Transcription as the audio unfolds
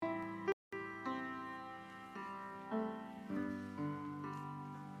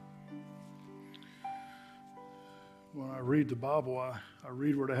when I read the Bible, I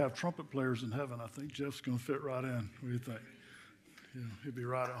read where they have trumpet players in heaven. I think Jeff's going to fit right in. What do you think? Yeah, he'll be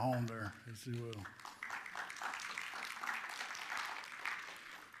right at home there. Yes, he will.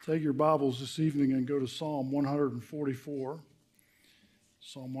 Take your Bibles this evening and go to Psalm 144.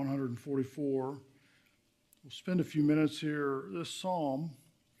 Psalm 144. We'll spend a few minutes here. This psalm,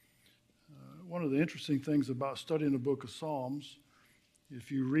 one of the interesting things about studying the book of Psalms,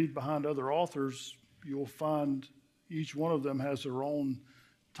 if you read behind other authors, you'll find each one of them has their own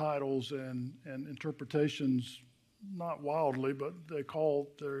titles and interpretations, not wildly, but they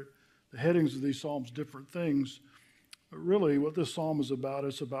call the headings of these psalms different things. But really what this psalm is about,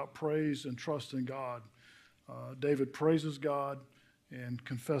 it's about praise and trust in God. David praises God and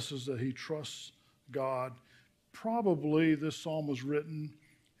confesses that he trusts God. Probably this psalm was written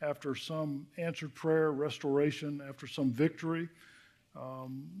after some answered prayer, restoration, after some victory.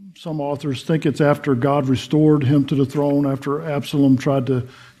 Some authors think it's after God restored him to the throne, after Absalom tried to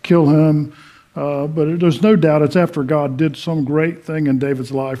kill him. But there's no doubt it's after God did some great thing in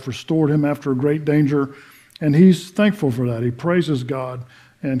David's life, restored him after a great danger, and he's thankful for that. He praises God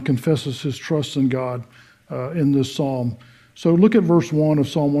and confesses his trust in God in this psalm. So look at verse 1 of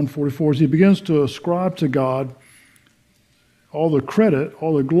Psalm 144 as he begins to ascribe to God all the credit,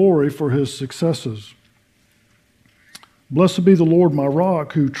 all the glory for his successes. Blessed be the Lord my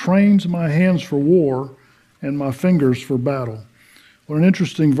rock, who trains my hands for war and my fingers for battle. What an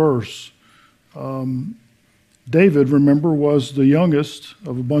interesting verse. David, remember, was the youngest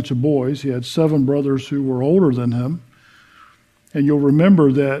of a bunch of boys. He had 7 brothers who were older than him. And you'll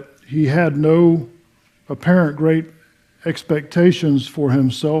remember that he had no apparent great expectations for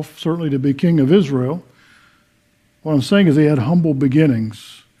himself, certainly to be king of Israel. What I'm saying is he had humble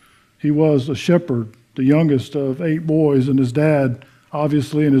beginnings. He was a shepherd, the youngest of 8 boys, and his dad,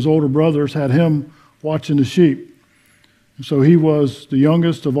 obviously, and his older brothers had him watching the sheep. And so he was the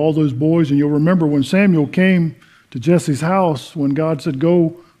youngest of all those boys, and you'll remember when Samuel came to Jesse's house, when God said,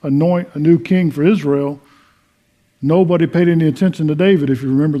 go anoint a new king for Israel, nobody paid any attention to David, if you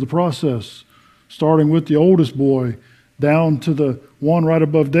remember the process. Starting with the oldest boy down to the one right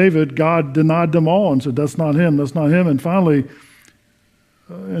above David, God denied them all and said, that's not him, that's not him. And finally,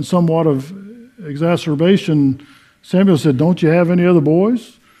 in somewhat of exacerbation, Samuel said, don't you have any other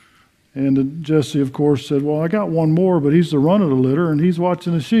boys? And Jesse, of course, said, well, I got one more, but he's the run of the litter, and he's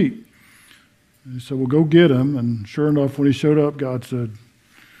watching the sheep. And he said, well, go get him. And sure enough, when he showed up, God said,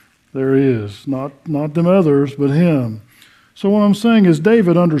 there he is. Not them others, but him. So what I'm saying is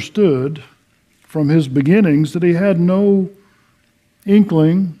David understood from his beginnings that he had no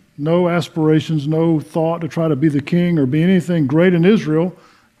inkling, no aspirations, no thought to try to be the king or be anything great in Israel.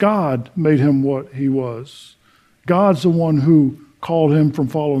 God made him what he was. God's the one who called him from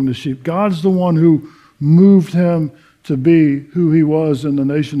following the sheep. God's the one who moved him to be who he was in the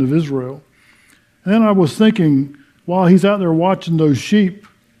nation of Israel. And then I was thinking, while he's out there watching those sheep,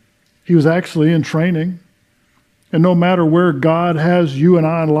 he was actually in training. And no matter where God has you and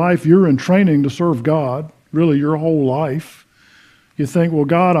I in life, you're in training to serve God, really your whole life. You think, well,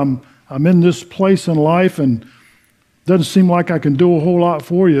 God, I'm in this place in life and doesn't seem like I can do a whole lot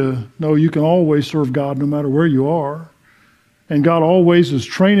for you. No, you can always serve God no matter where you are. And God always is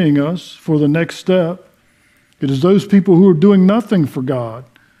training us for the next step. It is those people who are doing nothing for God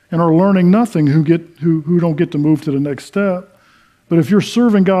and are learning nothing who don't get to move to the next step. But if you're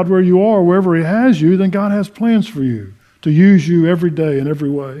serving God where you are, wherever he has you, then God has plans for you to use you every day in every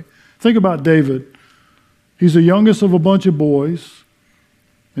way. Think about David. He's the youngest of a bunch of boys.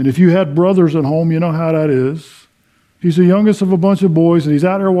 And if you had brothers at home, you know how that is. He's the youngest of a bunch of boys, and he's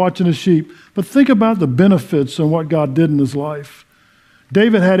out there watching the sheep. But think about the benefits and what God did in his life.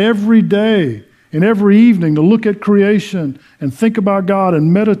 David had every day and every evening to look at creation and think about God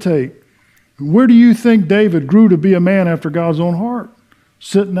and meditate. Where do you think David grew to be a man after God's own heart?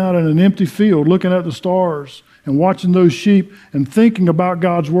 Sitting out in an empty field, looking at the stars and watching those sheep and thinking about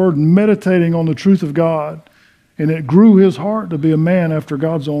God's word and meditating on the truth of God. And it grew his heart to be a man after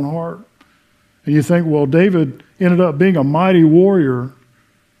God's own heart. And you think, well, David ended up being a mighty warrior.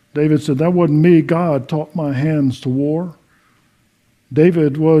 David said, that wasn't me. God taught my hands to war.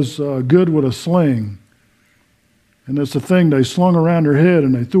 David was good with a sling. And that's the thing they slung around their head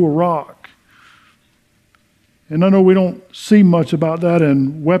and they threw a rock. And I know we don't see much about that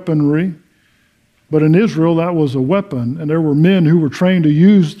in weaponry, but in Israel that was a weapon. And there were men who were trained to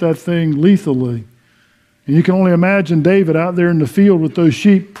use that thing lethally. And you can only imagine David out there in the field with those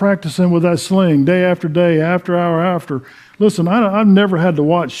sheep practicing with that sling day after day, after hour after. Listen, I've never had to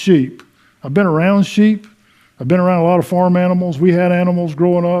watch sheep. I've been around sheep. I've been around a lot of farm animals. We had animals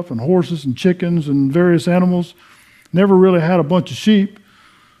growing up and horses and chickens and various animals. Never really had a bunch of sheep,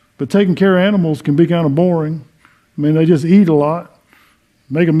 but taking care of animals can be kind of boring. I mean, they just eat a lot,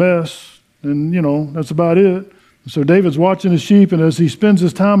 make a mess, and, that's about it. So David's watching his sheep, and as he spends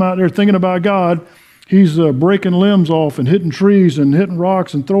his time out there thinking about God, he's breaking limbs off and hitting trees and hitting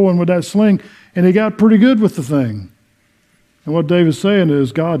rocks and throwing with that sling, and he got pretty good with the thing. And what David's saying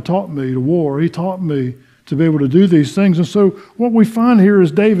is, God taught me to war. He taught me to be able to do these things. And so what we find here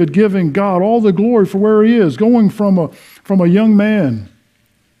is David giving God all the glory for where he is, going from a young man,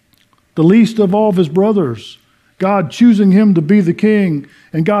 the least of all of his brothers, God choosing him to be the king,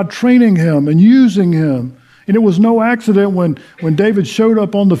 and God training him and using him. And it was no accident when David showed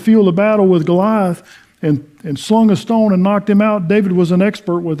up on the field of battle with Goliath and slung a stone and knocked him out. David was an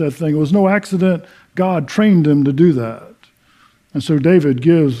expert with that thing. It was no accident. God trained him to do that. And so David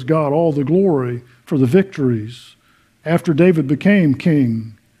gives God all the glory for the victories. After David became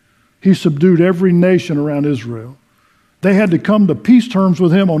king, he subdued every nation around Israel. They had to come to peace terms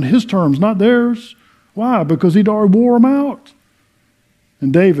with him on his terms, not theirs. Why? Because he'd already wore them out.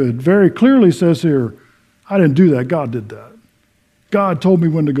 And David very clearly says here, I didn't do that. God did that. God told me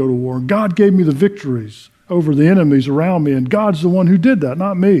when to go to war. God gave me the victories over the enemies around me, and God's the one who did that,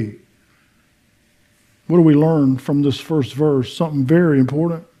 not me. What do we learn from this first verse? Something very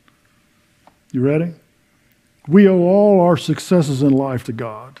important. You ready? We owe all our successes in life to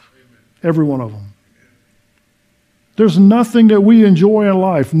God. Every one of them. There's nothing that we enjoy in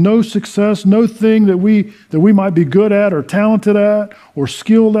life, no success, no thing that we might be good at or talented at or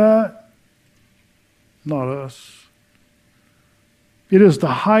skilled at. Not us. It is the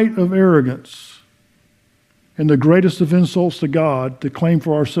height of arrogance and the greatest of insults to God to claim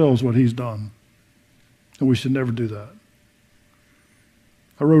for ourselves what he's done. And we should never do that.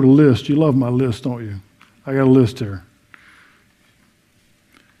 I wrote a list. You love my list, don't you? I got a list here.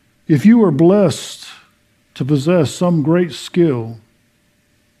 If you are blessed to possess some great skill,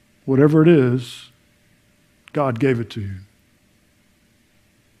 whatever it is, God gave it to you.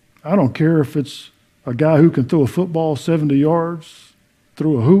 I don't care if it's a guy who can throw a football 70 yards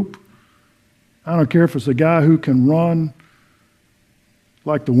through a hoop. I don't care if it's a guy who can run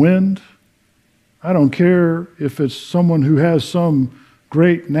like the wind. I don't care if it's someone who has some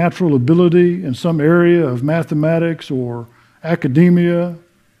great natural ability in some area of mathematics or academia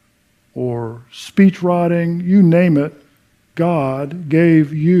or speech writing, you name it, God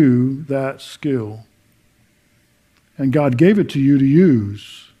gave you that skill. And God gave it to you to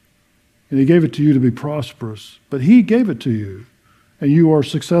use. And he gave it to you to be prosperous. But he gave it to you. And you are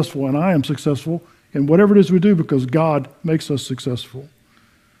successful, and I am successful in whatever it is we do because God makes us successful.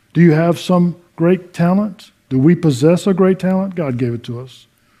 Do you have some great talent? Do we possess a great talent? God gave it to us.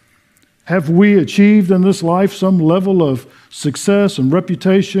 Have we achieved in this life some level of success and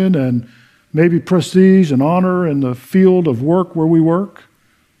reputation and maybe prestige and honor in the field of work where we work?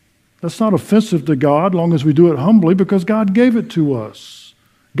 That's not offensive to God, long as we do it humbly, because God gave it to us.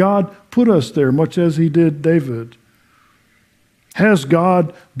 God put us there, much as he did David. Has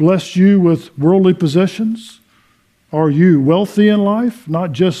God blessed you with worldly possessions? Are you wealthy in life,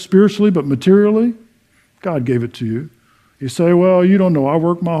 not just spiritually, but materially? God gave it to you. You say, well, you don't know. I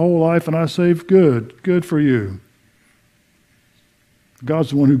worked my whole life and I saved. Good for you.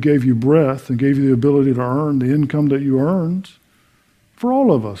 God's the one who gave you breath and gave you the ability to earn the income that you earned for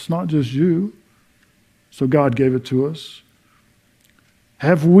all of us, not just you. So God gave it to us.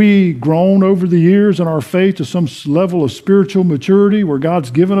 Have we grown over the years in our faith to some level of spiritual maturity where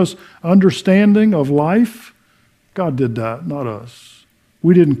God's given us understanding of life? God did that, not us.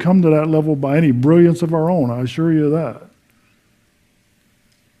 We didn't come to that level by any brilliance of our own, I assure you of that.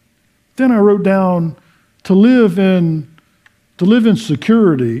 Then I wrote down to live in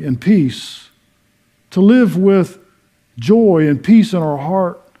security and peace, to live with joy and peace in our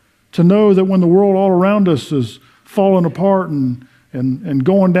heart, to know that when the world all around us is falling apart and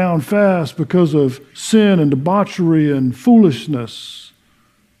going down fast because of sin and debauchery and foolishness,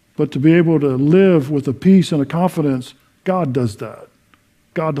 but to be able to live with a peace and a confidence, God does that.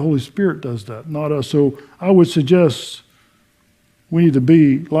 God, the Holy Spirit, does that, not us. So I would suggest we need to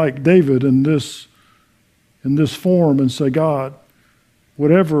be like David in this form and say, God,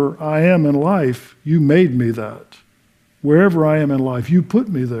 whatever I am in life, you made me that. Wherever I am in life, you put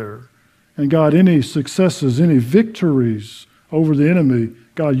me there. And God, any successes, any victories over the enemy,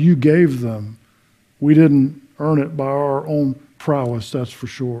 God, you gave them. We didn't earn it by our own prowess, that's for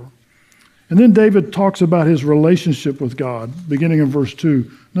sure. And then David talks about his relationship with God, beginning in verse 2.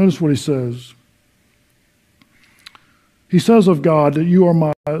 Notice what he says. He says of God that you are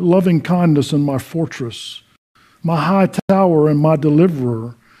my loving kindness and my fortress, my high tower and my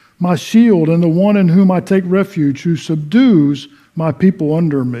deliverer. my shield and the one in whom I take refuge, who subdues my people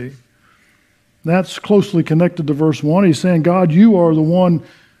under me. That's closely connected to verse 1. He's saying, God, you are the one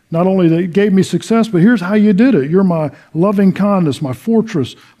not only that gave me success, but here's how you did it. You're my loving kindness, my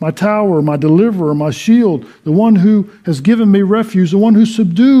fortress, my tower, my deliverer, my shield, the one who has given me refuge, the one who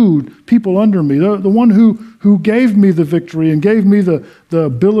subdued people under me, the one who gave me the victory and gave me the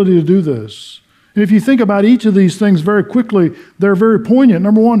ability to do this. And if you think about each of these things very quickly, they're very poignant.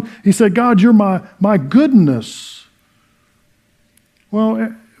 Number one, he said, God, you're my goodness.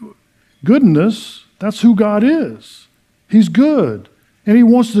 Well, goodness, that's who God is. He's good. And he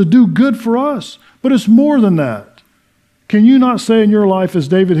wants to do good for us. But it's more than that. Can you not say in your life, as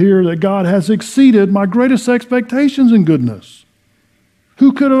David here, that God has exceeded my greatest expectations in goodness?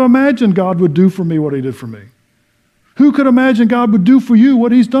 Who could have imagined God would do for me what he did for me? Who could imagine God would do for you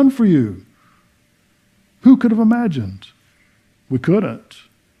what he's done for you? Who could have imagined? We couldn't.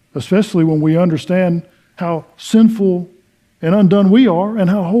 Especially when we understand how sinful and undone we are and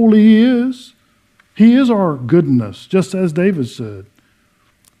how holy he is. He is our goodness, just as David said.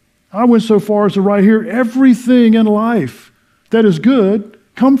 I went so far as to write here, everything in life that is good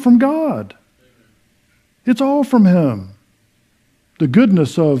comes from God. It's all from him. The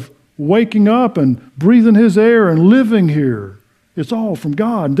goodness of waking up and breathing his air and living here, it's all from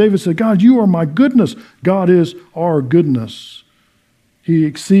God. And David said, God, you are my goodness. God is our goodness. He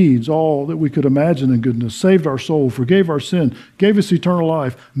exceeds all that we could imagine in goodness, saved our soul, forgave our sin, gave us eternal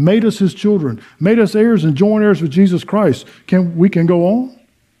life, made us his children, made us heirs and joint heirs with Jesus Christ. We can go on?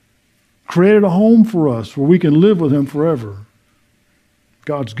 Created a home for us where we can live with him forever.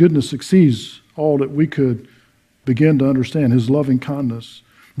 God's goodness exceeds all that we could begin to understand, his loving kindness.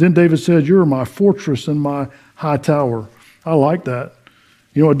 Then David said, you're my fortress and my high tower. I like that.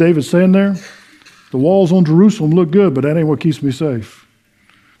 You know what David's saying there? The walls on Jerusalem look good, but that ain't what keeps me safe.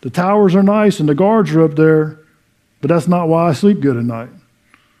 The towers are nice and the guards are up there, but that's not why I sleep good at night.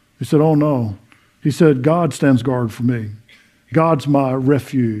 He said, oh no. He said, God stands guard for me. God's my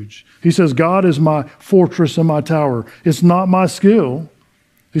refuge. He says, God is my fortress and my tower. It's not my skill.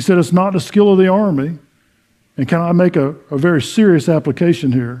 He said, it's not the skill of the army. And can I make a very serious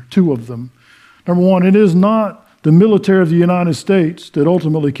application here? Two of them. Number one, it is not the military of the United States that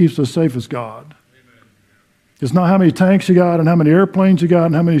ultimately keeps us safe as God. Amen. It's not how many tanks you got and how many airplanes you got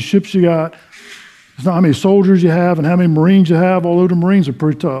and how many ships you got. It's not how many soldiers you have and how many Marines you have, although the Marines are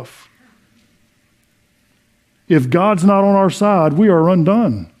pretty tough. If God's not on our side, we are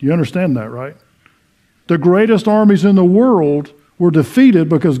undone. You understand that, right? The greatest armies in the world were defeated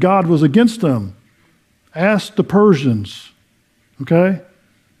because God was against them. Ask the Persians, okay?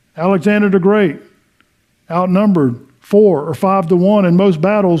 Alexander the Great, outnumbered 4 or 5 to 1 in most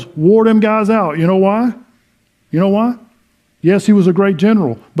battles, wore them guys out. You know why? You know why? Yes, he was a great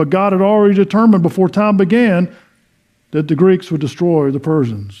general, but God had already determined before time began that the Greeks would destroy the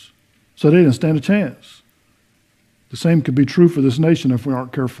Persians. So they didn't stand a chance. The same could be true for this nation if we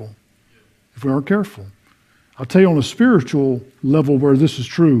aren't careful. If we aren't careful. I'll tell you on a spiritual level where this is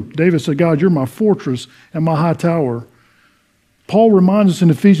true. David said, God, you're my fortress and my high tower. Paul reminds us in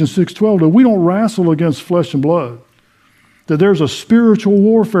Ephesians 6:12 that we don't wrestle against flesh and blood. That there's a spiritual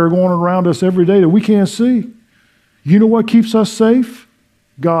warfare going around us every day that we can't see. You know what keeps us safe?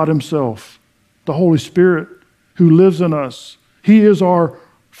 God himself, the Holy Spirit who lives in us. He is our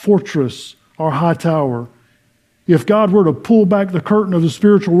fortress, our high tower. If God were to pull back the curtain of the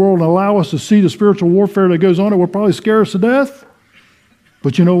spiritual world and allow us to see the spiritual warfare that goes on, it would probably scare us to death.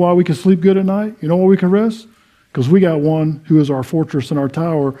 But you know why we can sleep good at night? You know why we can rest? Because we got one who is our fortress and our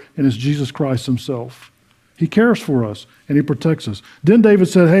tower, and it's Jesus Christ himself. He cares for us, and he protects us. Then David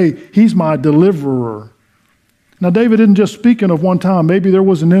said, hey, he's my deliverer. Now, David isn't just speaking of one time. Maybe there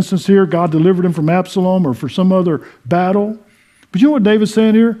was an instance here, God delivered him from Absalom or for some other battle. But you know what David's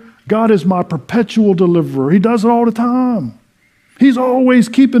saying here? God is my perpetual deliverer. He does it all the time. He's always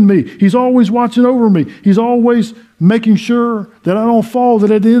keeping me. He's always watching over me. He's always making sure that I don't fall,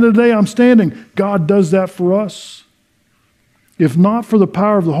 that at the end of the day I'm standing. God does that for us. If not for the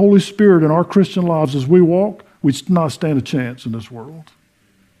power of the Holy Spirit in our Christian lives as we walk, we'd not stand a chance in this world.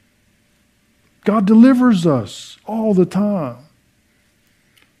 God delivers us all the time.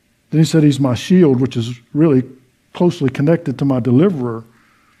 Then he said he's my shield, which is really closely connected to my deliverer.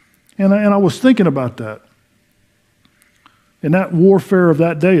 And I was thinking about that. In that warfare of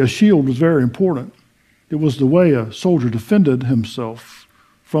that day, a shield was very important. It was the way a soldier defended himself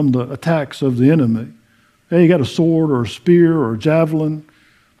from the attacks of the enemy. Hey, you got a sword or a spear or a javelin,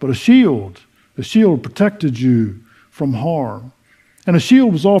 but a shield protected you from harm. And a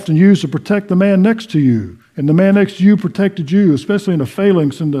shield was often used to protect the man next to you. And the man next to you protected you, especially in the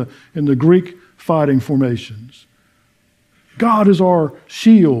phalanx in the Greek fighting formations. God is our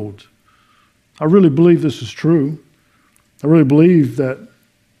shield. I really believe this is true. I really believe that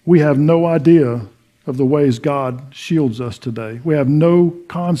we have no idea of the ways God shields us today. We have no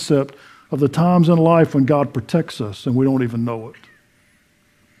concept of the times in life when God protects us and we don't even know it.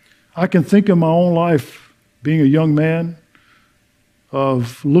 I can think of my own life being a young man,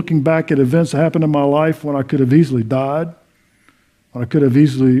 of looking back at events that happened in my life when I could have easily died, when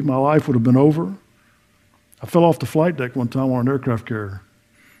my life would have been over. I fell off the flight deck one time on an aircraft carrier.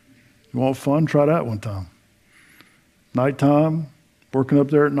 You want fun? Try that one time. Nighttime, working up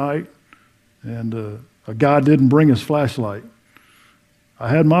there at night, and a guy didn't bring his flashlight. I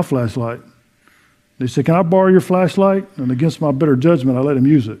had my flashlight. He said, "Can I borrow your flashlight?" And against my better judgment, I let him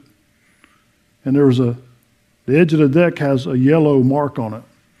use it. And there was the edge of the deck has a yellow mark on it.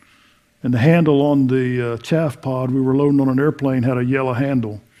 And the handle on the chaff pod we were loading on an airplane had a yellow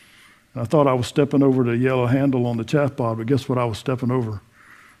handle. And I thought I was stepping over the yellow handle on the chaff pod, but guess what I was stepping over?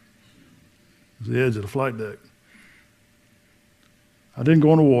 It was the edge of the flight deck. I didn't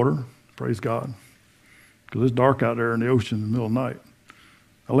go in the water, praise God, because it's dark out there in the ocean in the middle of the night.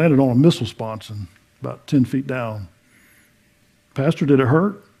 I landed on a missile sponson about 10 feet down. "Pastor, did it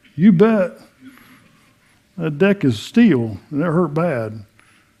hurt?" "You bet. That deck is steel, and it hurt bad."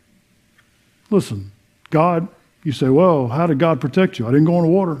 Listen, God, you say, "Well, how did God protect you?" I didn't go in the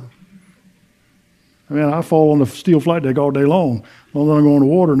water. I mean, I fall on the steel flight deck all day long. As long as I don't go in the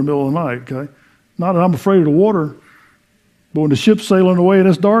water in the middle of the night, okay? Not that I'm afraid of the water, but when the ship's sailing away and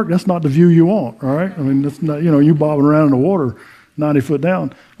it's dark, that's not the view you want, all right? I mean, that's not, you bobbing around in the water 90 foot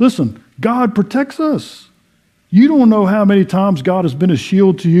down. Listen, God protects us. You don't know how many times God has been a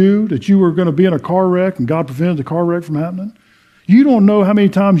shield to you, that you were going to be in a car wreck and God prevented the car wreck from happening. You don't know how many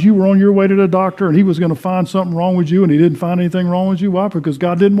times you were on your way to the doctor and he was going to find something wrong with you and he didn't find anything wrong with you. Why? Because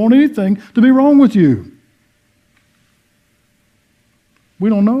God didn't want anything to be wrong with you. We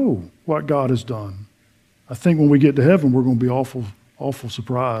don't know what God has done. I think when we get to heaven, we're going to be awful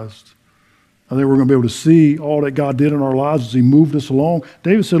surprised. I think we're going to be able to see all that God did in our lives as he moved us along.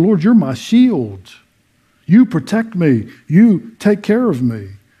 David said, "Lord, you're my shield. You protect me. You take care of me."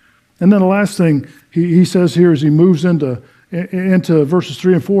 And then the last thing he says here as he moves into verses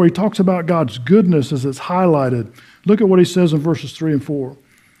 3 and 4, he talks about God's goodness as it's highlighted. Look at what he says in verses 3 and 4.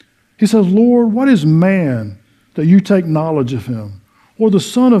 He says, "Lord, what is man that you take knowledge of him? Or the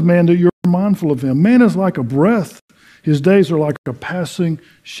son of man that you're mindful of him? Man is like a breath. His days are like a passing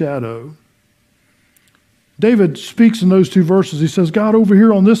shadow." David speaks in those two verses. He says, "God, over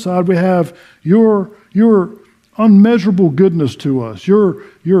here on this side, we have your unmeasurable goodness to us.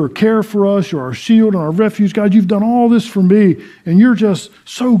 Your care for us, you're our shield and our refuge. God, you've done all this for me, and you're just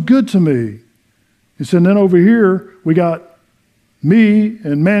so good to me." He said, and then over here, we got me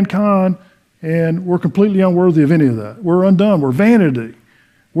and mankind, and we're completely unworthy of any of that. We're undone. We're vanity.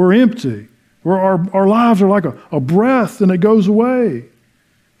 We're empty. Our lives are like a breath, and it goes away.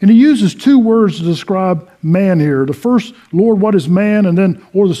 And he uses two words to describe man here. The first, "Lord, what is man?" and then,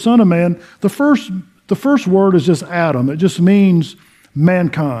 "or the son of man." The first word is just Adam. It just means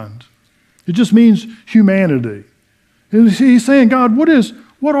mankind. It just means humanity. And he's saying, God,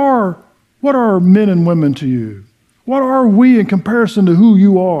 what are men and women to you? What are we in comparison to who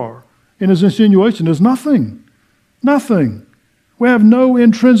you are? And his insinuation is nothing. Nothing. We have no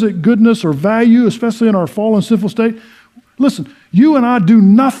intrinsic goodness or value, especially in our fallen, sinful state. Listen, you and I do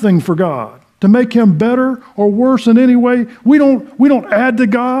nothing for God to make him better or worse in any way. We don't add to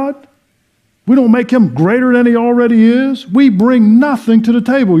God. We don't make him greater than he already is. We bring nothing to the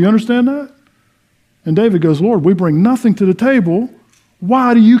table. You understand that? And David goes, "Lord, we bring nothing to the table.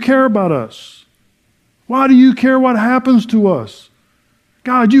 Why do you care about us? Why do you care what happens to us?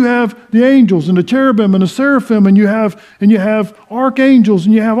 God, you have the angels and the cherubim and the seraphim, and you have archangels,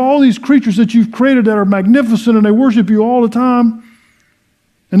 and you have all these creatures that you've created that are magnificent, and they worship you all the time.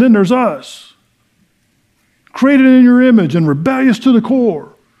 And then there's us, created in your image and rebellious to the core.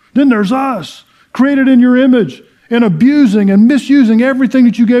 Then there's us, created in your image and abusing and misusing everything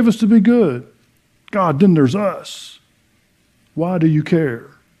that you gave us to be good. God, then there's us. Why do you care?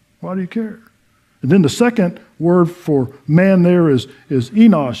 Why do you care?" And then the second word for man there is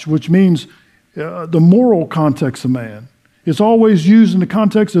enosh, which means the moral context of man. It's always used in the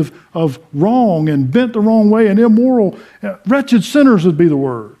context of wrong and bent the wrong way and immoral. Wretched sinners would be the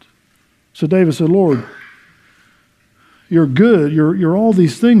word. So David said, "Lord, you're good. You're all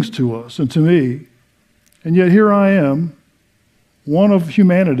these things to us and to me. And yet here I am, one of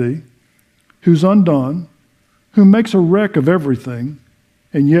humanity, who's undone, who makes a wreck of everything,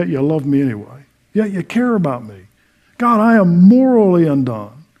 and yet you love me anyway. Yet you care about me. God, I am morally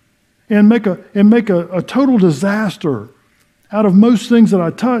undone and make a total disaster out of most things that I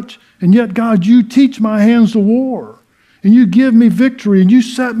touch, and yet, God, you teach my hands to war, and you give me victory, and you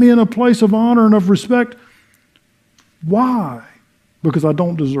set me in a place of honor and of respect. Why? Because I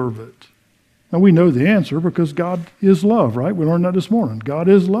don't deserve it. Now, we know the answer because God is love, right? We learned that this morning. God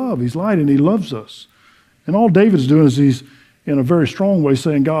is love. He's light, and he loves us. And all David's doing is he's, in a very strong way,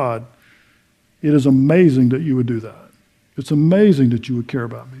 saying, God, it is amazing that you would do that. It's amazing that you would care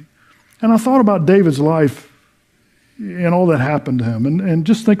about me. And I thought about David's life and all that happened to him. And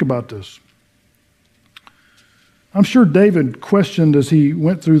just think about this. I'm sure David questioned as he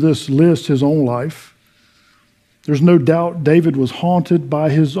went through this list his own life. There's no doubt David was haunted by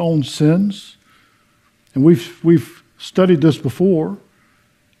his own sins. And we've studied this before.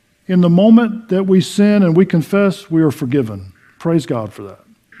 In the moment that we sin and we confess, we are forgiven. Praise God for that.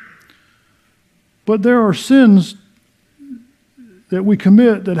 But there are sins that we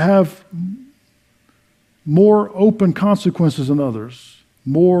commit that have more open consequences than others,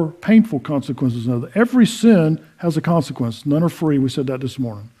 more painful consequences than others. Every sin has a consequence. None are free. We said that this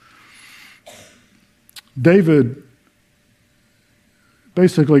morning. David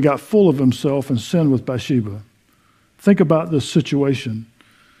basically got full of himself and sinned with Bathsheba. Think about this situation.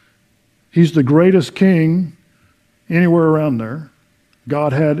 He's the greatest king anywhere around there.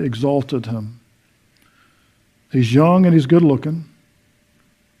 God had exalted him. He's young and he's good looking.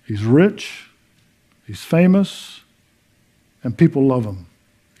 He's rich. He's famous. And people love him.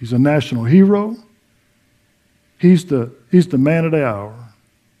 He's a national hero. He's the man of the hour.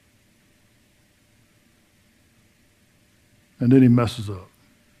 And then he messes up.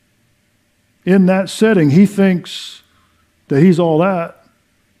 In that setting, he thinks that he's all that,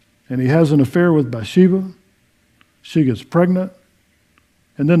 and he has an affair with Bathsheba. She gets pregnant.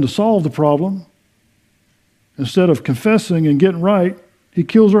 And then to solve the problem, instead of confessing and getting right, he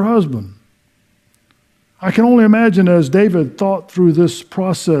kills her husband. I can only imagine as David thought through this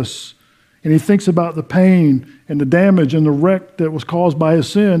process and he thinks about the pain and the damage and the wreck that was caused by his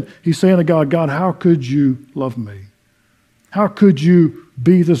sin, he's saying to God, God, how could you love me? How could you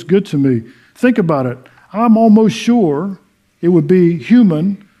be this good to me? Think about it. I'm almost sure it would be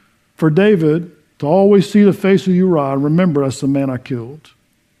human for David to always see the face of Uriah and remember that's the man I killed.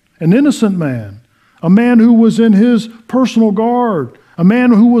 An innocent man, a man who was in his personal guard, a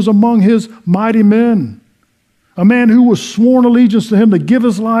man who was among his mighty men, a man who was sworn allegiance to him to give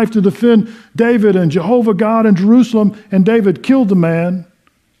his life to defend David and Jehovah God in Jerusalem, and David killed the man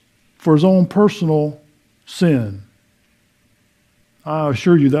for his own personal sin. I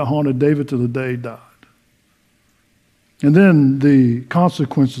assure you that haunted David to the day he died. And then the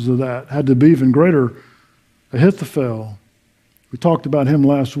consequences of that had to be even greater. Ahithophel, we talked about him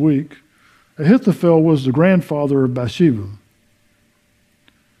last week. Ahithophel was the grandfather of Bathsheba.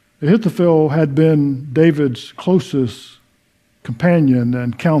 Ahithophel had been David's closest companion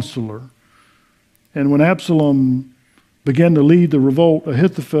and counselor. And when Absalom began to lead the revolt,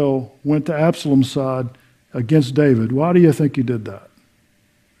 Ahithophel went to Absalom's side against David. Why do you think he did that?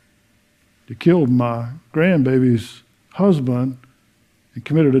 You killed my grandbaby's husband and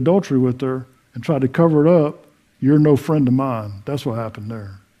committed adultery with her and tried to cover it up. You're no friend of mine. That's what happened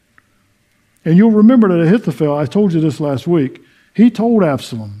there. And you'll remember that Ahithophel, I told you this last week, he told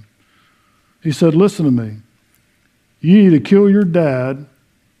Absalom, he said, listen to me, you need to kill your dad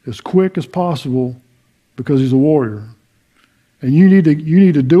as quick as possible because he's a warrior. And you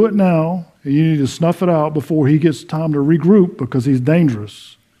need to do it now, and you need to snuff it out before he gets time to regroup because he's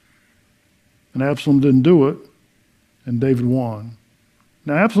dangerous. And Absalom didn't do it, and David won.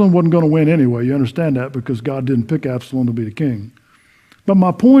 Now, Absalom wasn't going to win anyway. You understand that because God didn't pick Absalom to be the king. But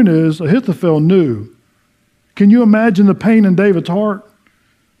my point is, Ahithophel knew. Can you imagine the pain in David's heart?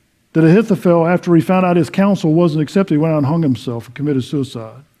 That Ahithophel, after he found out his counsel wasn't accepted, he went out and hung himself and committed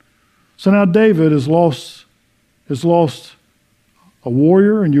suicide. So now David has lost a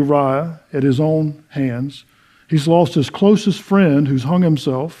warrior in Uriah at his own hands. He's lost his closest friend who's hung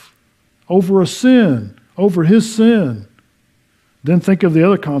himself over a sin, over his sin. Then think of the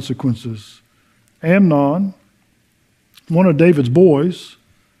other consequences. Amnon, one of David's boys,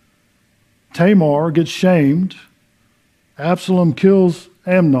 Tamar gets shamed. Absalom kills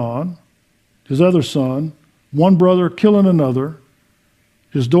Amnon, his other son, one brother killing another,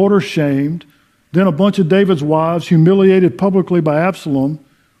 his daughter shamed, then a bunch of David's wives humiliated publicly by Absalom,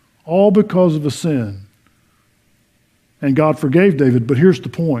 all because of a sin. And God forgave David, but here's the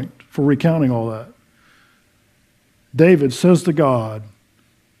point for recounting all that. David says to God,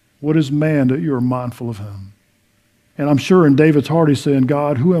 what is man that you are mindful of him? And I'm sure in David's heart he's saying,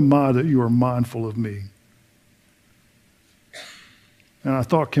 God, who am I that you are mindful of me? And I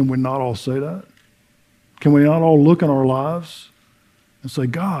thought, can we not all say that? Can we not all look in our lives and say,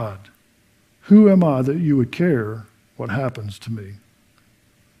 God, who am I that you would care what happens to me?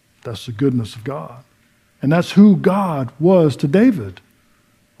 That's the goodness of God. And that's who God was to David.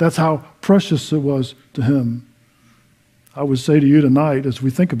 That's how precious it was to him. I would say to you tonight, as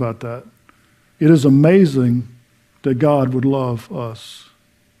we think about that, it is amazing that God would love us,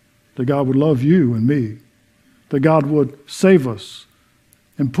 that God would love you and me, that God would save us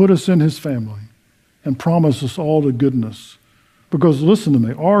and put us in his family and promise us all the goodness. Because listen to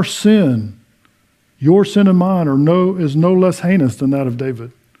me, our sin, your sin and mine, is no less heinous than that of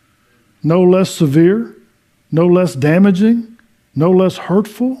David. No less severe, no less damaging, no less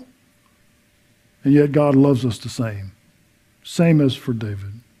hurtful, and yet God loves us the same. Same as for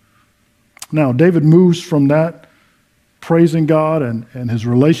David. Now, David moves from that praising God and his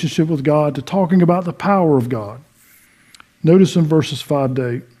relationship with God to talking about the power of God. Notice in verses 5 to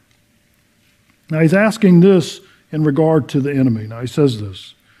 8. Now, he's asking this in regard to the enemy. Now, he says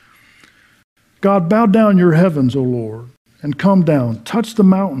this. God, bow down your heavens, O Lord, and come down. Touch the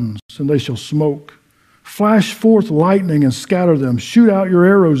mountains, and they shall smoke. Flash forth lightning and scatter them. Shoot out your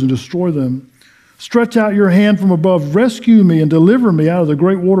arrows and destroy them. Stretch out your hand from above. Rescue me and deliver me out of the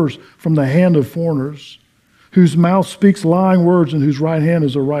great waters from the hand of foreigners, whose mouth speaks lying words and whose right hand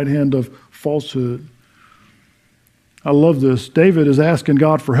is a right hand of falsehood. I love this. David is asking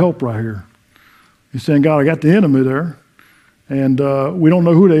God for help right here. He's saying, God, I got the enemy there. And we don't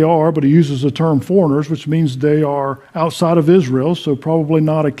know who they are, but he uses the term foreigners, which means they are outside of Israel, so probably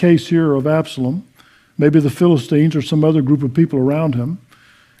not a case here of Absalom. Maybe the Philistines or some other group of people around him.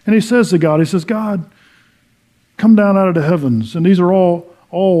 And he says to God, he says, God, come down out of the heavens. And these are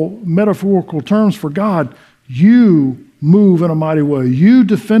all metaphorical terms for God. You move in a mighty way. You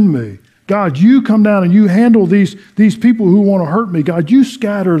defend me. God, you come down and you handle these people who want to hurt me. God, you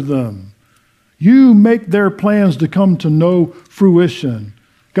scatter them. You make their plans to come to no fruition.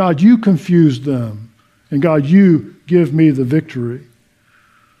 God, you confuse them. And God, you give me the victory.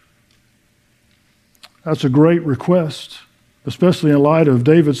 That's a great request, especially in light of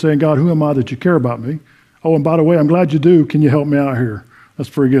David saying, God, who am I that you care about me? Oh, and by the way, I'm glad you do. Can you help me out here? That's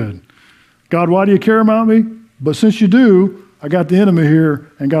pretty good. God, why do you care about me? But since you do, I got the enemy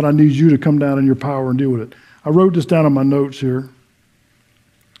here, and God, I need you to come down in your power and deal with it. I wrote this down in my notes here.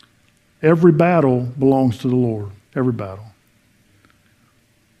 Every battle belongs to the Lord. Every battle.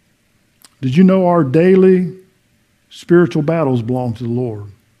 Did you know our daily spiritual battles belong to the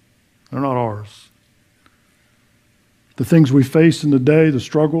Lord? They're not ours. The things we face in the day, the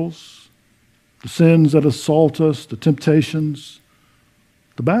struggles, the sins that assault us, the temptations,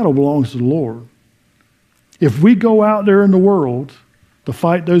 the battle belongs to the Lord. If we go out there in the world to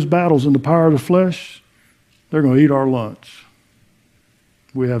fight those battles in the power of the flesh, they're going to eat our lunch.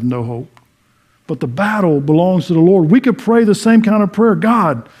 We have no hope. But the battle belongs to the Lord. We could pray the same kind of prayer.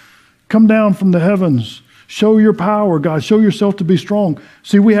 God, come down from the heavens. Show your power, God. Show yourself to be strong.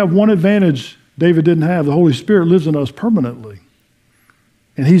 See, we have one advantage David didn't have. The Holy Spirit lives in us permanently.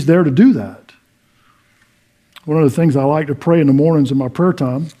 And he's there to do that. One of the things I like to pray in the mornings in my prayer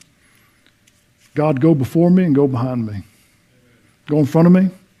time, God, go before me and go behind me. Go in front of me.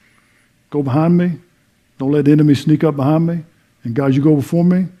 Go behind me. Don't let the enemy sneak up behind me. And God, you go before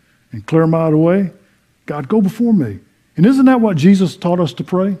me and clear them out of the way. God, go before me. And isn't that what Jesus taught us to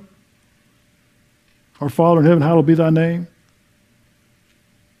pray? Our Father in heaven, hallowed be thy name.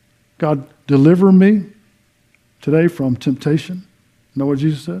 God, deliver me today from temptation. You know what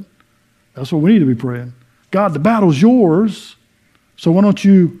Jesus said? That's what we need to be praying. God, the battle's yours, so why don't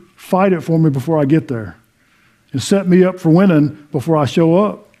you fight it for me before I get there? And set me up for winning before I show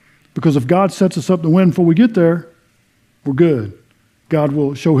up. Because if God sets us up to win before we get there, we're good. God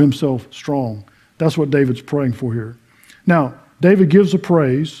will show himself strong. That's what David's praying for here. Now, David gives a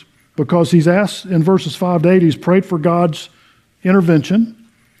praise because he's asked in verses 5 to 8, he's prayed for God's intervention.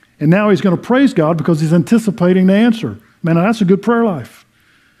 And now he's going to praise God because he's anticipating the answer. Man, that's a good prayer life.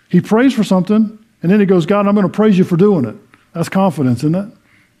 He prays for something, and then he goes, God, I'm going to praise you for doing it. That's confidence, isn't it?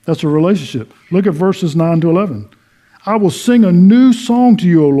 That's a relationship. Look at verses 9 to 11. I will sing a new song to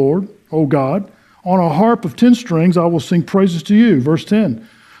you, O Lord, O God. On a harp of 10 strings, I will sing praises to you. Verse 10.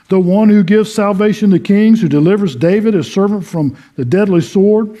 The one who gives salvation to kings, who delivers David, his servant, from the deadly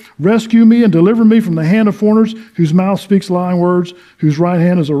sword. Rescue me and deliver me from the hand of foreigners, whose mouth speaks lying words, whose right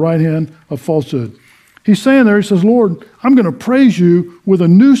hand is a right hand of falsehood. He's saying there, he says, Lord, I'm going to praise you with a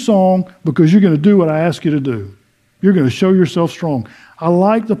new song because you're going to do what I ask you to do. You're going to show yourself strong. I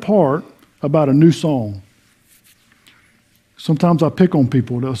like the part about a new song. Sometimes I pick on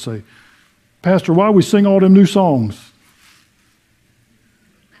people. They'll say, Pastor, why we sing all them new songs?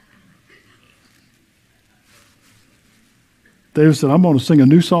 David said, I'm going to sing a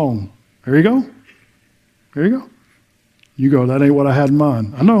new song. There you go. There you go. You go, that ain't what I had in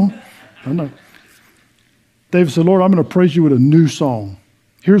mind. I know. David said, Lord, I'm going to praise you with a new song.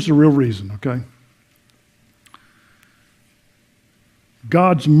 Here's the real reason, okay?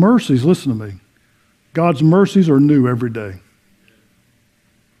 God's mercies, listen to me, God's mercies are new every day.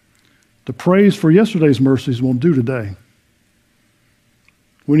 The praise for yesterday's mercies won't do today.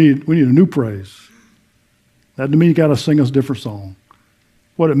 We need a new praise. That doesn't mean you got to sing us a different song.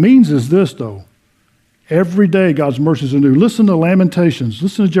 What it means is this, though. Every day God's mercies are new. Listen to Lamentations.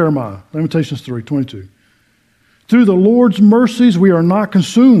 Listen to Jeremiah, Lamentations 3:22. Through the Lord's mercies we are not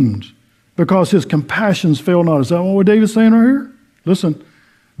consumed because his compassions fail not. Is that what David's saying right here? Listen,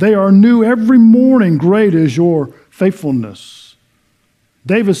 they are new every morning. Great is your faithfulness.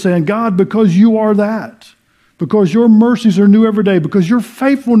 David's saying, God, because you are that, because your mercies are new every day, because your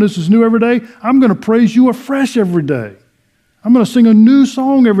faithfulness is new every day, I'm going to praise you afresh every day. I'm going to sing a new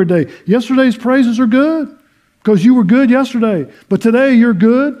song every day. Yesterday's praises are good because you were good yesterday, but today you're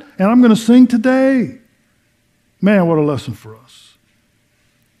good, and I'm going to sing today. Man, what a lesson for us.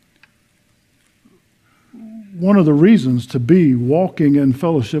 One of the reasons to be walking in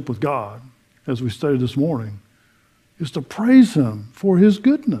fellowship with God, as we studied this morning, is to praise him for his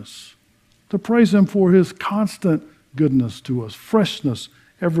goodness, to praise him for his constant goodness to us, freshness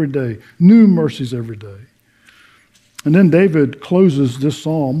every day, new mercies every day. And then David closes this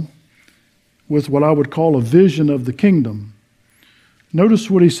psalm with what I would call a vision of the kingdom.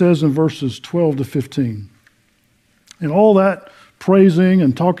 Notice what he says in verses 12 to 15. And all that praising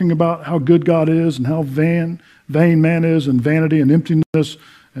and talking about how good God is and how vain man is and vanity and emptiness,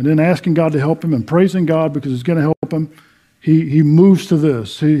 and then asking God to help him and praising God because he's going to help him, he moves to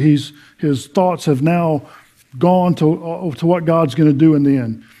this. His thoughts have now gone to what God's going to do in the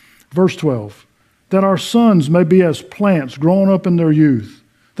end. Verse 12, that our sons may be as plants grown up in their youth,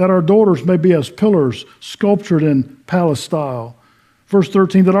 that our daughters may be as pillars sculptured in palace style. Verse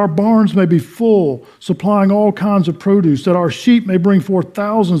 13, that our barns may be full, supplying all kinds of produce, that our sheep may bring forth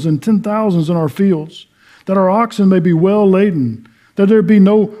thousands and 10,000s in our fields, that our oxen may be well laden, that there be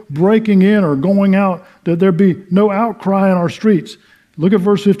no breaking in or going out, that there be no outcry in our streets. Look at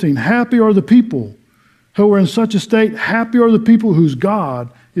verse 15. Happy are the people who are in such a state. Happy are the people whose God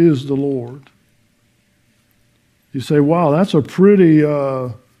is the Lord. You say, wow, that's a pretty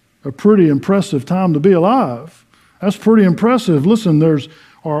impressive time to be alive. That's pretty impressive. Listen,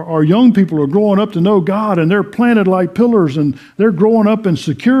 our young people are growing up to know God, and they're planted like pillars, and they're growing up in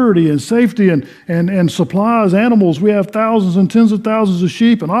security and safety and supplies, animals. We have thousands and tens of thousands of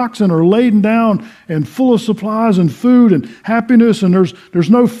sheep, and oxen are laden down and full of supplies and food and happiness, and there's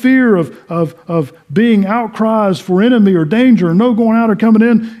no fear of being outcries for enemy or danger, no going out or coming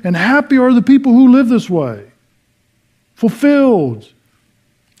in. And happy are the people who live this way. Fulfilled.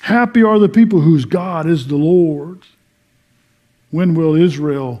 Happy are the people whose God is the Lord. When will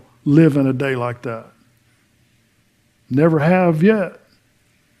Israel live in a day like that? Never have yet.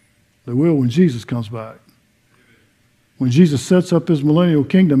 They will when Jesus comes back. When Jesus sets up his millennial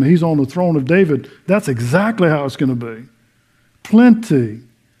kingdom and he's on the throne of David, that's exactly how it's going to be. Plenty,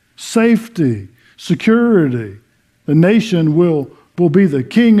 safety, security. The nation will be the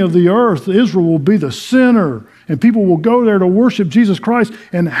king of the earth. Israel will be the center. And people will go there to worship Jesus Christ.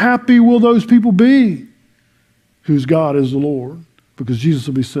 And happy will those people be whose God is the Lord, because Jesus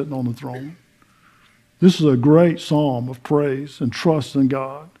will be sitting on the throne. This is a great psalm of praise and trust in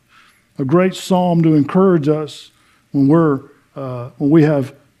God. A great psalm to encourage us when we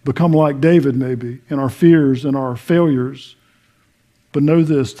have become like David maybe in our fears and our failures. But know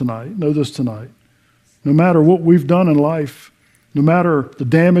this tonight. No matter what we've done in life, no matter the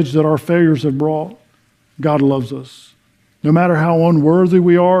damage that our failures have brought, God loves us. No matter how unworthy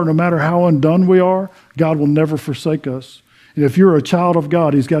we are, no matter how undone we are, God will never forsake us. And if you're a child of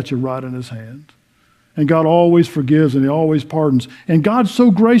God, he's got you right in his hand. And God always forgives and he always pardons. And God's so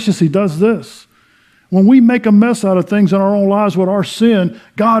gracious, he does this. When we make a mess out of things in our own lives with our sin,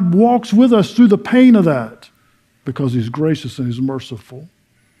 God walks with us through the pain of that because he's gracious and he's merciful.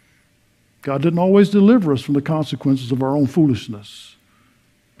 God didn't always deliver us from the consequences of our own foolishness,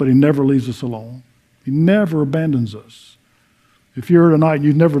 but he never leaves us alone. He never abandons us. If you're here tonight and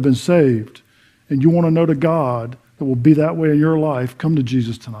you've never been saved and you want to know the God that will be that way in your life, come to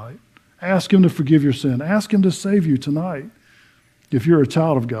Jesus tonight. Ask him to forgive your sin. Ask him to save you tonight. If you're a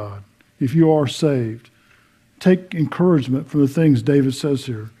child of God, if you are saved, take encouragement from the things David says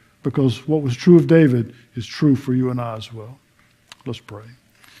here, because what was true of David is true for you and I as well. Let's pray.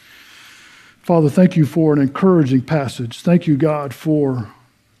 Father, thank you for an encouraging passage. Thank you, God, for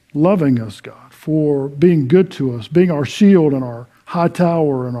loving us, God, for being good to us, being our shield and our high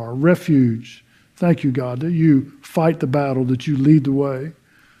tower and our refuge. Thank you, God, that you fight the battle, that you lead the way.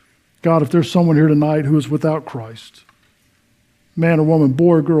 God, if there's someone here tonight who is without Christ, man or woman,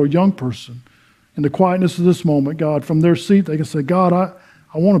 boy or girl, young person, in the quietness of this moment, God, from their seat, they can say, God,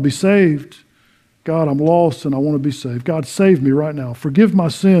 I want to be saved. God, I'm lost and I want to be saved. God, save me right now. Forgive my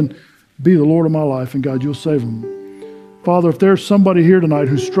sin. Be the Lord of my life, and God, you'll save them. Father, if there's somebody here tonight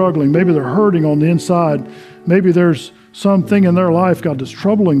who's struggling, maybe they're hurting on the inside, maybe there's something in their life, God, that's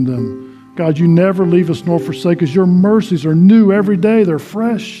troubling them. God, you never leave us nor forsake us. Your mercies are new every day. They're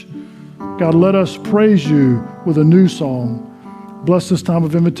fresh. God, let us praise you with a new song. Bless this time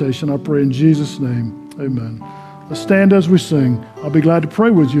of invitation, I pray in Jesus' name. Amen. Let's stand as we sing. I'll be glad to pray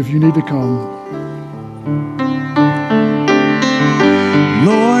with you if you need to come.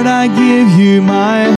 Lord, I give you my